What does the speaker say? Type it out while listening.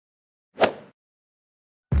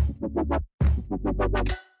So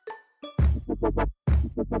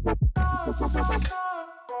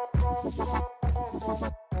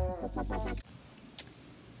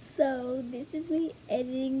this is me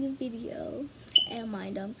editing the video and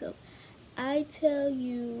mind them. So I tell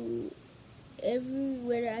you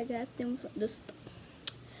everywhere I got them from,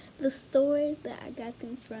 the stores that I got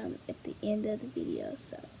them from at the end of the video.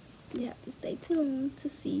 So you have to stay tuned to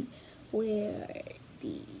see where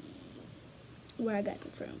I got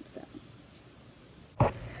them from. So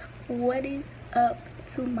what is up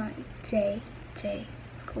to my JJ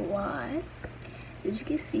squad? As you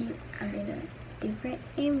can see, I'm in a different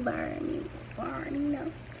environment. You already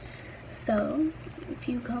know. So a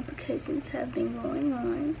few complications have been going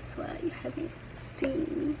on. That's why you haven't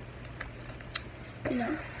seen me.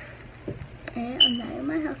 And I'm not in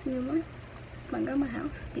my house anymore. It's my grandma's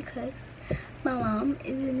house because my mom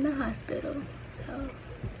is in the hospital. So,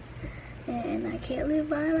 and I can't live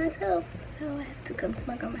by myself. So I have to come to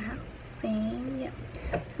my grandma's house. And yeah,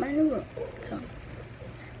 it's my new room. So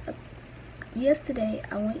yesterday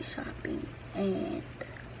I went shopping, and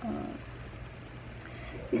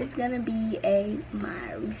this is gonna be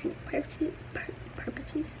my recent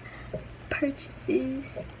purchases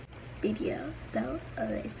video. So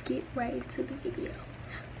let's get right into the video.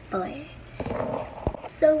 Flash.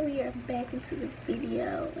 So we are back into the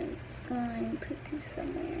video, and it's going to put this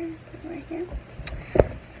somewhere. Put it right here.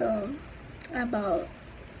 So I bought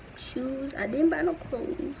shoes. I didn't buy no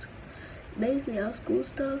clothes. Basically all school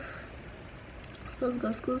stuff. I'm supposed to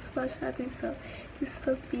go school supply shopping, so this is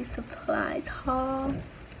supposed to be a supplies haul.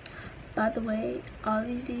 By the way, all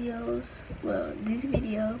these videos, well, this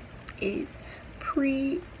video is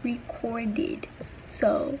pre-recorded,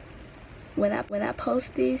 so when I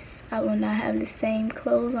post this, I will not have the same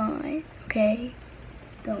clothes on. Okay,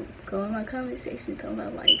 don't go in my comment section talking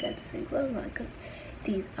about why you got the same clothes on, because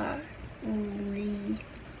these are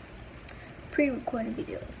pre-recorded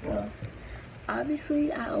videos. So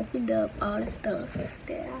obviously I opened up all the stuff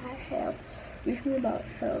that I have recently bought.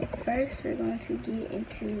 So first we're going to get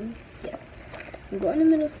into, I'm going to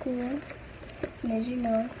middle school, and as you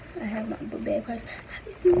know, I have my book bag purse. Have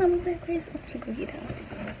you seen my book bag purse? I'm gonna go get out.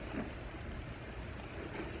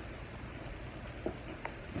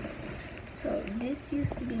 So this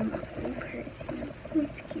used to be my old purse,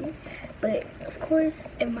 it's cute. But of course,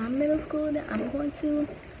 in my middle school that I'm going to,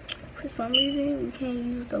 for some reason, we can't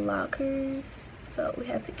use the lockers, so we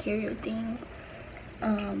have to carry everything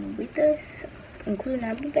with us, including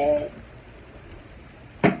our book bag.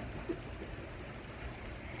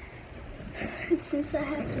 Since I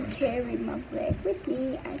have to carry my bag with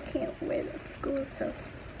me, I can't wear it to school, so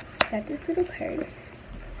I got this little purse.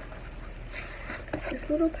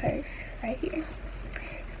 Right here.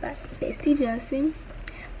 It's by Bestie Johnson.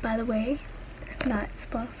 By the way, it's not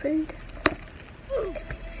sponsored.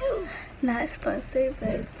 Not sponsored,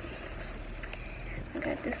 but I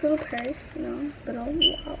got this little purse, little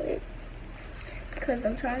wallet, because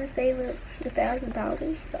I'm trying to save up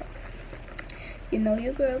 $1,000. So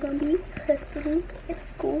your girl gonna be hustling at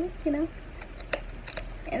school, And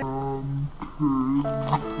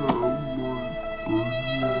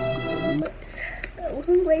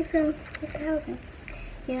we're away from 1,000.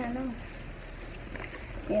 Yeah, I know.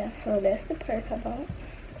 Yeah, so that's the purse I bought.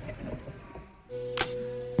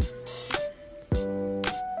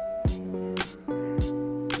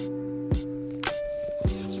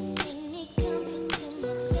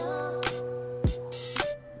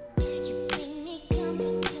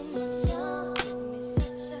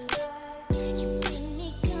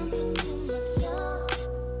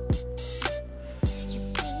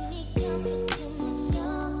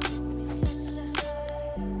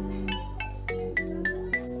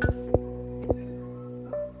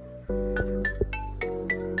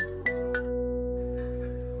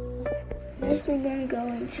 Next, we're gonna go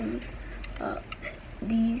into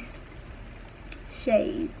these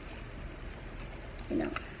shades.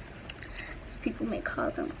 As people may call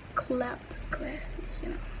them, clout glasses.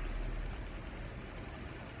 And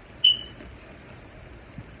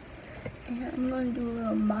I'm gonna do a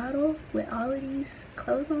little model with all of these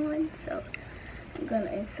clothes on, so I'm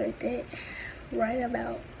gonna insert that right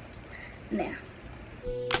about now.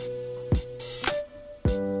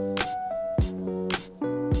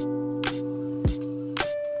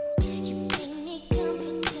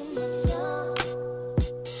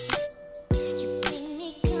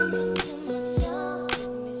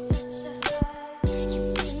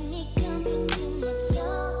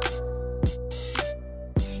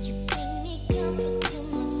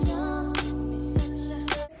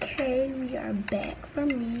 Back from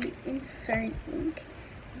me inserting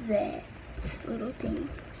that little thing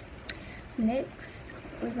Next,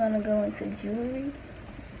 we're gonna go into jewelry.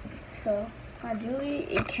 So my jewelry,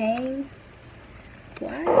 it came,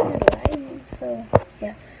 why is it lighting? So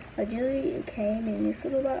yeah, my jewelry, it came in this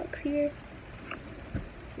little box here.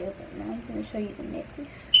 Yeah, but now I'm gonna show you the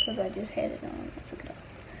necklace because I just had it on. I took it off.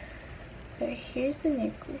 Okay, here's the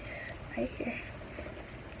necklace right here.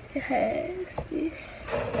 It has this.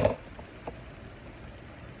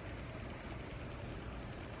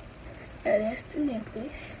 Yeah, that's the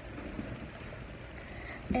necklace.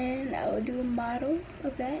 And I will do a model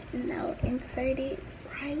of that and I'll insert it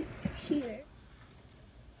right here.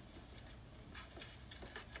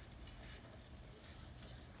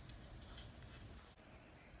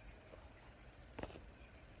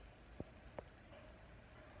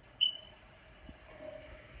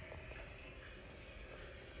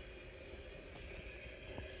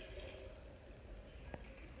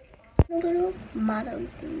 A little modeling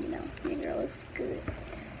thing, you know, make it looks good.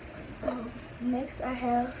 So next I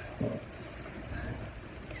have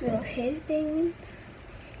these little headbands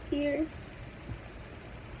here.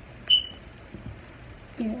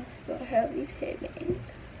 Yeah, so I have these headbands.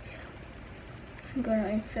 I'm gonna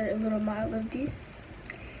insert a little model of this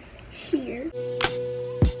here.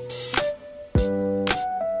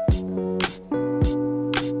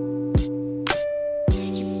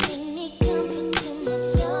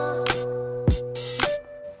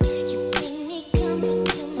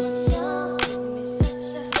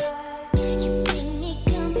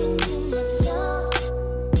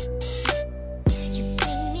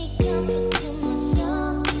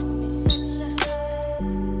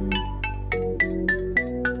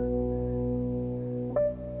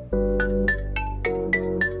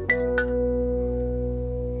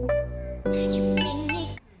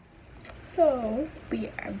 So we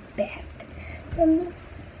are back from the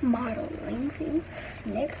modeling thing.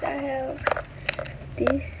 Next I have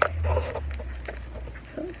this.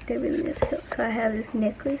 Oh, that really does help. So I have this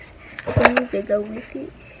necklace. Things that go with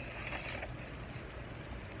it.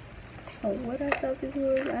 Oh, what I thought this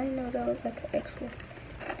was, I didn't know that was like an extra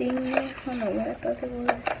thing there. I don't know what I thought it was,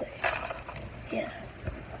 but yeah.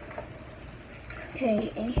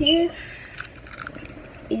 Okay, and here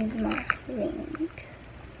is my ring.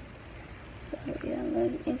 So yeah, I'm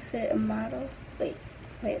gonna insert a model. Wait.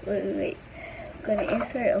 I'm gonna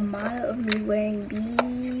insert a model of me wearing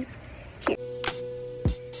these here.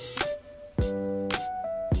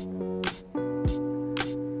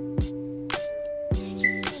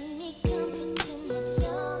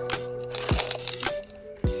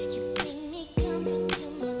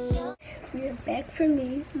 We are back for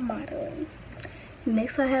me modeling.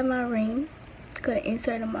 Next I have my ring. I'm gonna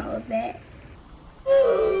insert a model of that.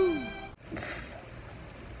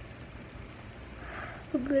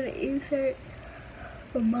 I'm gonna insert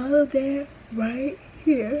a model there right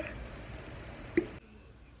here.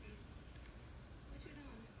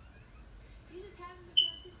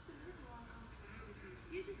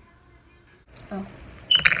 Oh.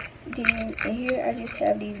 Then in here I just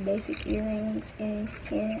have these basic earrings in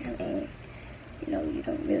here. I mean, you know, you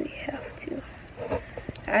don't really have to.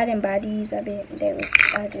 I didn't buy these. I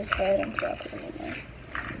just had them, so I put them in there.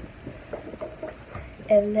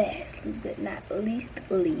 And lastly but not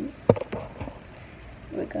leastly,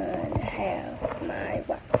 we're gonna have my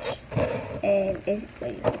watch. And as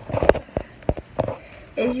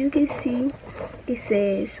you can see, it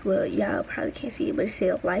says, well, y'all probably can't see it, but it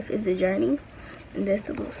says life is a journey. And that's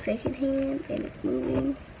the little second hand, and it's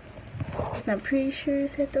moving. And I'm pretty sure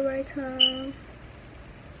it's at the right time,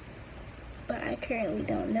 but I currently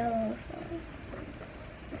don't know, so,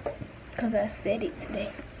 because I said it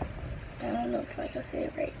today. I don't know if I said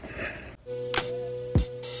it right.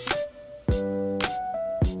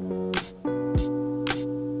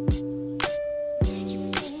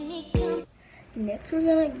 Next we're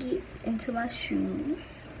gonna get into my shoes.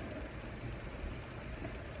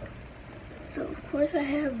 So of course I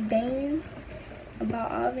have VANS.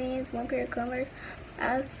 About all VANS, one pair of Converse.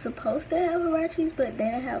 I was supposed to have Huaraches, but they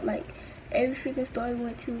didn't have, like, every freaking store we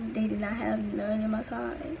went to, they did not have none in my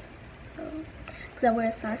size. So, because I wear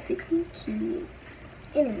a size 6 in kids.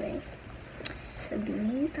 Anyway, so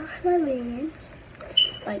these are my VANS.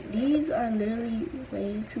 Like, these are literally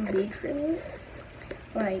way too big for me.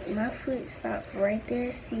 Like, my foot stopped right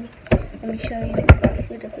there. See, let me show you my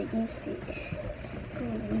foot up against it. Go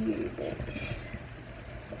weird, but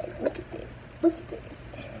like, look at that. Look at that.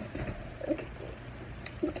 Look at that.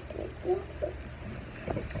 Look at that.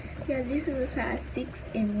 Yeah, this is a size 6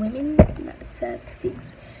 in women's, not size 6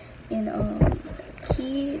 in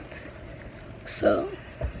kids. So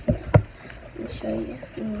yeah, let me show you.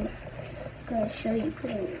 I'm gonna show you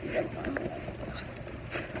putting them on.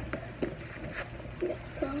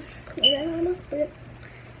 And then on the foot,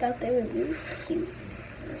 thought they were really cute.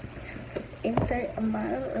 Insert a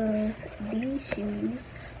model of these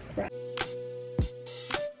shoes. Right.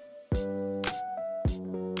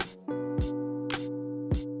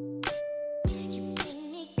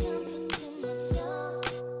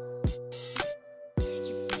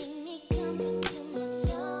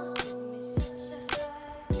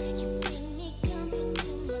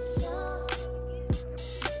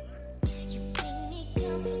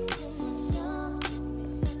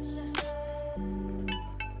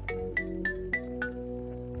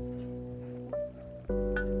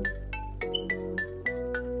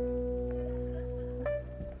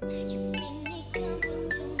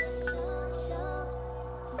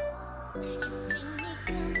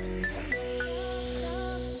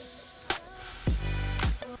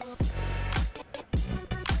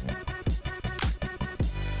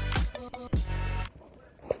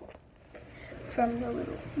 From the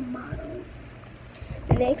little model.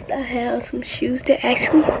 Next, I have some shoes that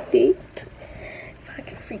actually fit. If I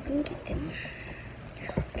can freaking get them.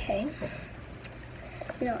 Okay.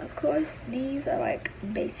 You know, of course, these are like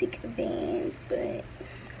basic Vans, but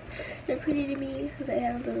they're pretty to me because they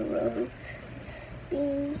have a little rose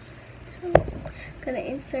thing. So, I'm gonna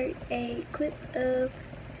insert a clip of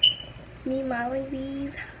me modeling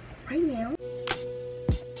these right now.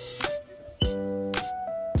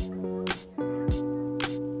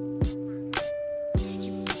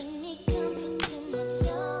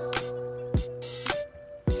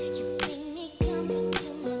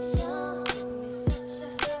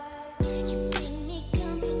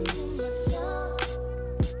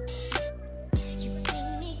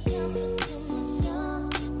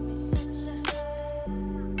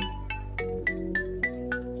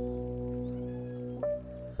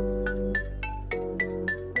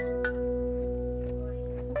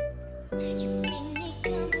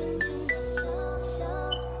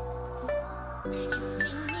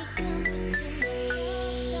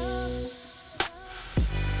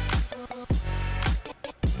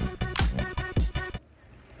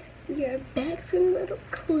 You're back from a little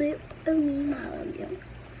clip of me modeling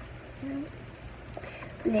them.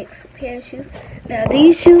 Next pair of shoes. Now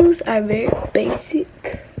these shoes are very basic.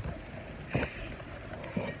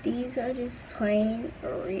 These are just plain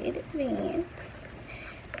red Vans.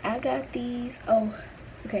 I got these. Oh,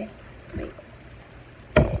 okay. Wait.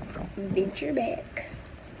 Venture back.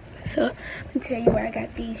 So let me tell you where I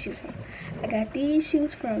got these shoes from. I got these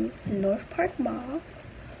shoes from North Park Mall.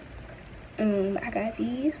 I got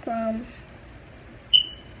these from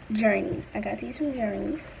Journeys. And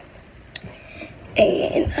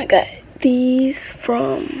I got these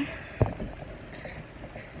from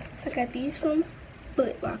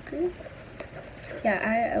Foot Locker.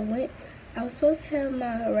 Yeah, I was supposed to have my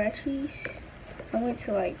Huaraches. I went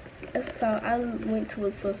to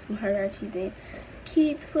look for some Huaraches in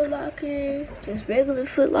Kids Foot Locker, just regular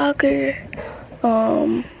Foot Locker,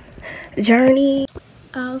 Journey.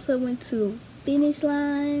 I also went to Finish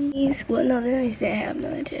Line. Well, no, there is that have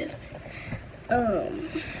none, Jasmine.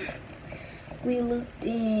 We looked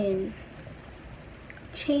in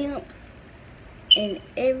Champs and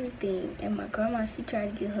everything, and my grandma, she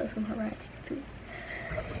tried to get her some Huaraches too.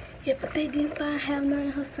 Yeah, but they didn't have none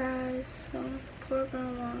of her size, so poor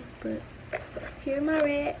grandma. But here are my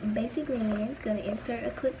red basic Vans. Gonna insert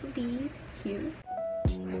a clip of these here.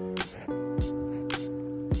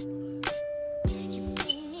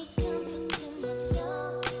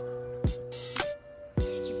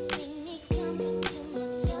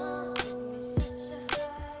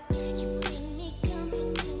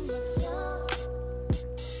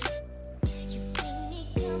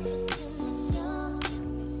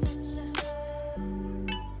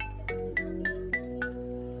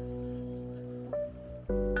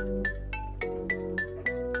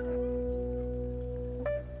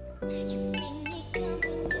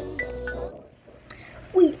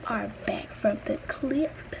 We are back from the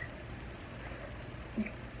clip.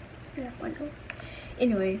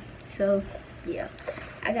 Anyway, so yeah,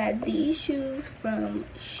 I got these shoes from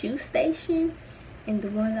Shoe Station, and the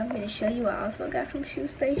ones I'm going to show you I also got from Shoe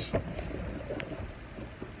Station.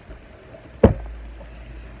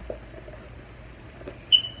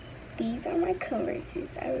 These are my Converses.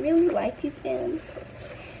 I really liked them.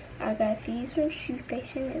 I got these from Shoe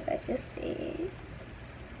Station, as I just said.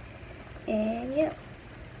 And yeah.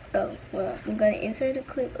 Oh, well, I'm going to insert a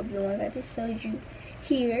clip of the ones I just showed you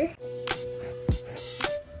here.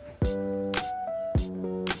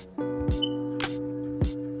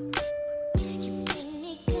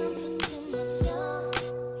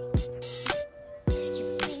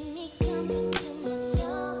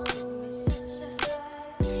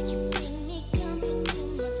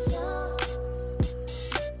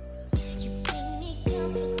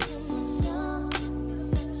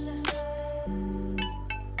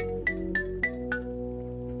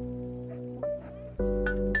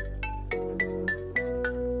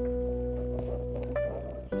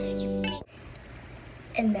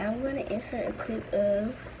 I'm gonna insert a clip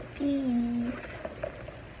of these.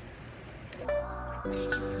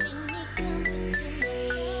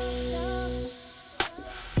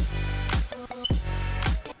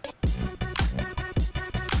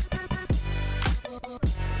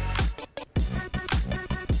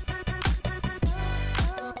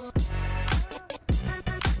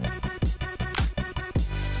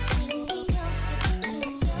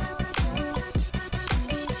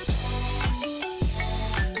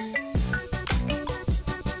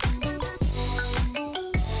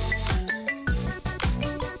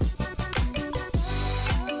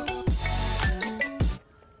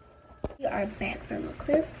 We are back from the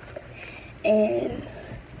clip, and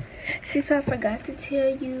since I forgot to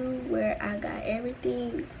tell you where I got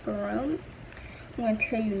everything from, I'm gonna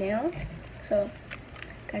tell you now. So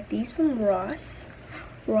got these from Ross.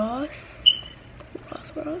 I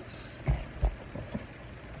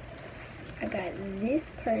got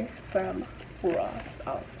this purse from Ross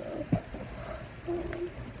also.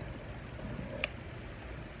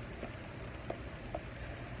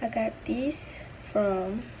 I got this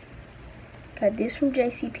from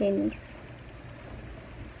JCPenney's.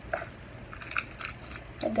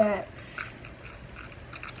 I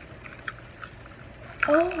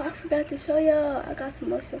forgot to show y'all. I got some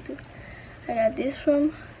more stuff too. I got this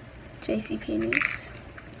from JCPenney's.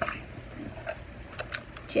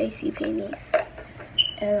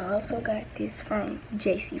 And I also got this from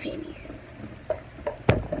JCPenney's.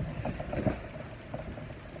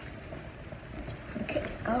 Okay,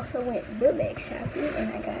 I also went book bag shopping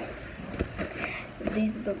and I got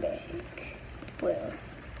this book bag. Well,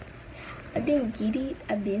 I didn't get it.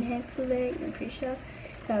 I didn't have the book bag, I'm pretty sure.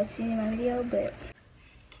 I was seeing my video, but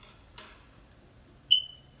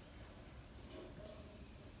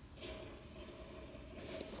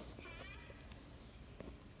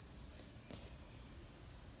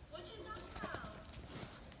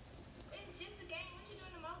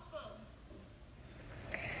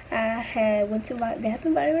I went to my Bath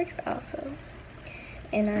and Body Works also,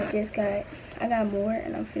 and I got more,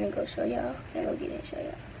 and I'm finna go show y'all. Go get it and show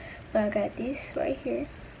y'all. But I got this right here,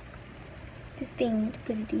 this thing to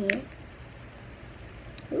put it in.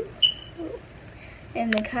 Ooh.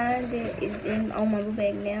 And the kind that is on my book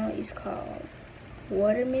bag now is called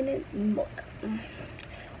watermelon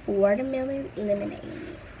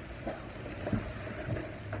lemonade. So,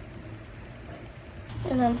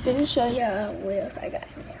 and I'm finna show y'all what else I got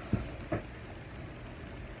now.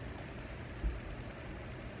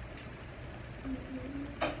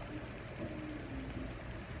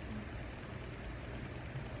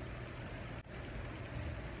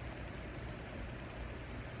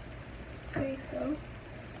 Okay, so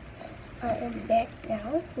I am back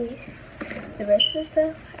now with the rest of the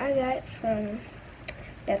stuff I got from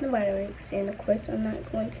Bath and Body Works, and of course I'm not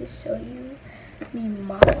going to show you me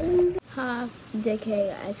modeling. JK,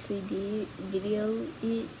 I actually did video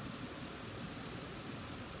it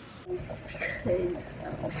because I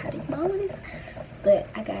don't know how to model this, but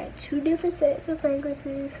I got 2 different sets of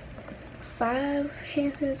fragrances, 5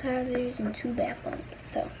 hand sanitizers, and 2 bath bombs.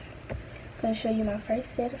 So I'm going to show you my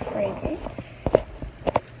first set of fragrance.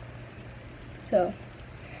 So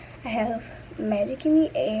I have Magic in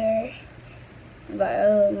the Air,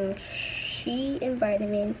 She and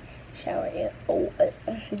Vitamin Shower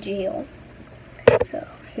Gel. So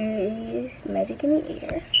here is Magic in the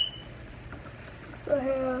Air. So I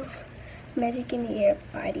have Magic in the Air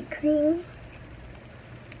Body Cream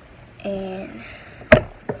and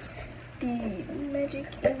the Magic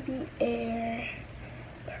in the Air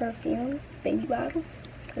perfume baby bottle,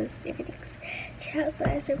 because everything's child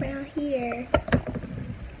sized around here.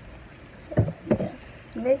 So yeah,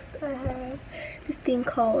 next I have this thing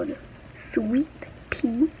called Sweet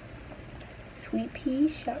Pea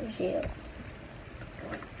shower gel.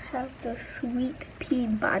 I have the Sweet Pea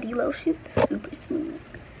body lotion, super smooth.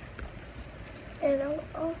 And I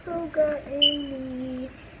also got in the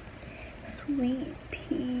Sweet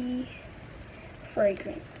Pea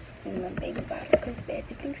fragrance in the baby bottle, because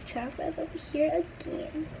everything's child size over here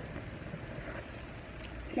again.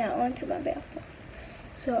 Now on to my bath bomb.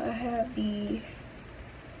 So I have the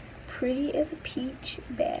Pretty as a Peach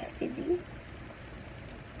Bath Fizzy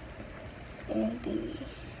and the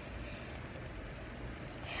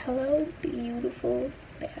Hello Beautiful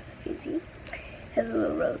Bath Fizzy. Has a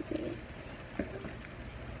little rose in it.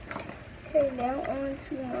 Okay, now on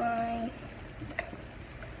to my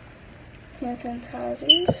hand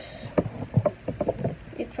sanitizers.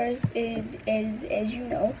 First is, as you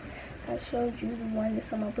know, I showed you the one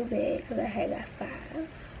that's on my book bag because I had got 5.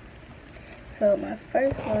 So my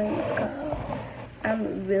first one is called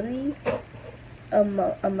I'm Really a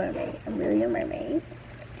mermaid. I'm really a mermaid.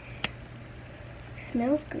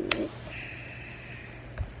 Smells good.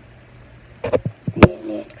 Then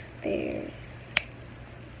next there's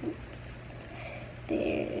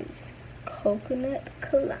coconut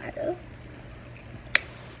colada.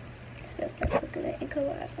 Smells like coconut and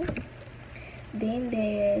colada. Then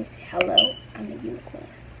there's hello, I'm a unicorn.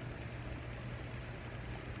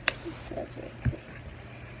 It smells really good.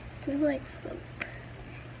 It smells like soap.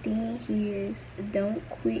 Then here's don't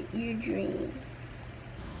quit your dream.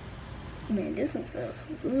 Man, this one smells so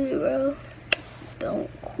good, bro.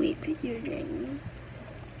 Don't quit your dream.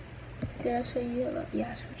 Did I show you hello?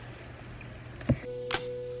 Yeah, I showed you.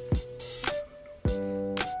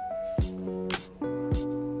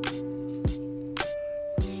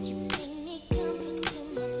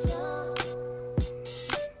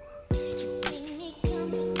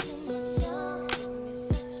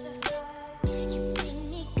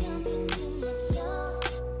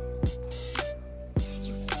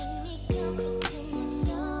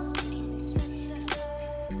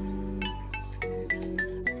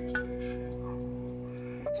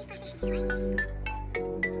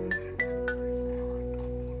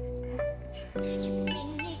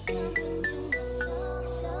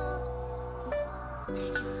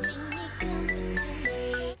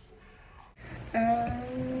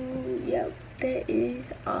 Yep, that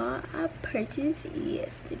is all I purchased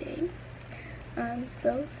yesterday. I'm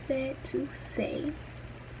so sad to say,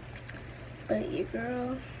 but your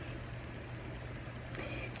girl,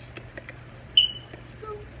 she gotta go.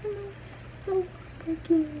 So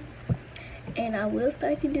freaking. And I will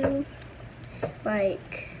start to do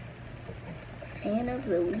like fan of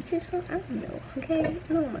the week or something. I don't know. Okay,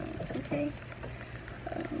 I don't know. Okay.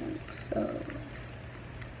 So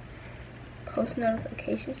post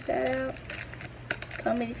notification shout out.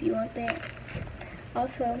 Comment if you want that.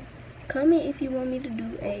 Also, comment if you want me to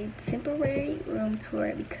do a temporary room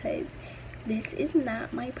tour, because this is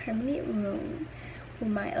not my permanent room.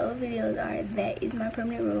 What my old videos are, that is my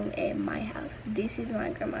permanent room at my house. This is my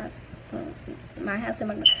grandma's my house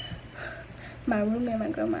and my room at my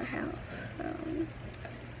grandma's house.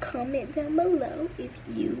 Comment down below if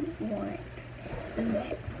you want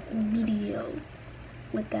that video.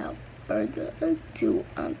 Without further ado,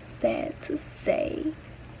 I'm sad to say,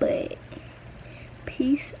 but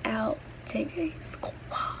peace out, JJ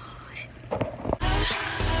Squad.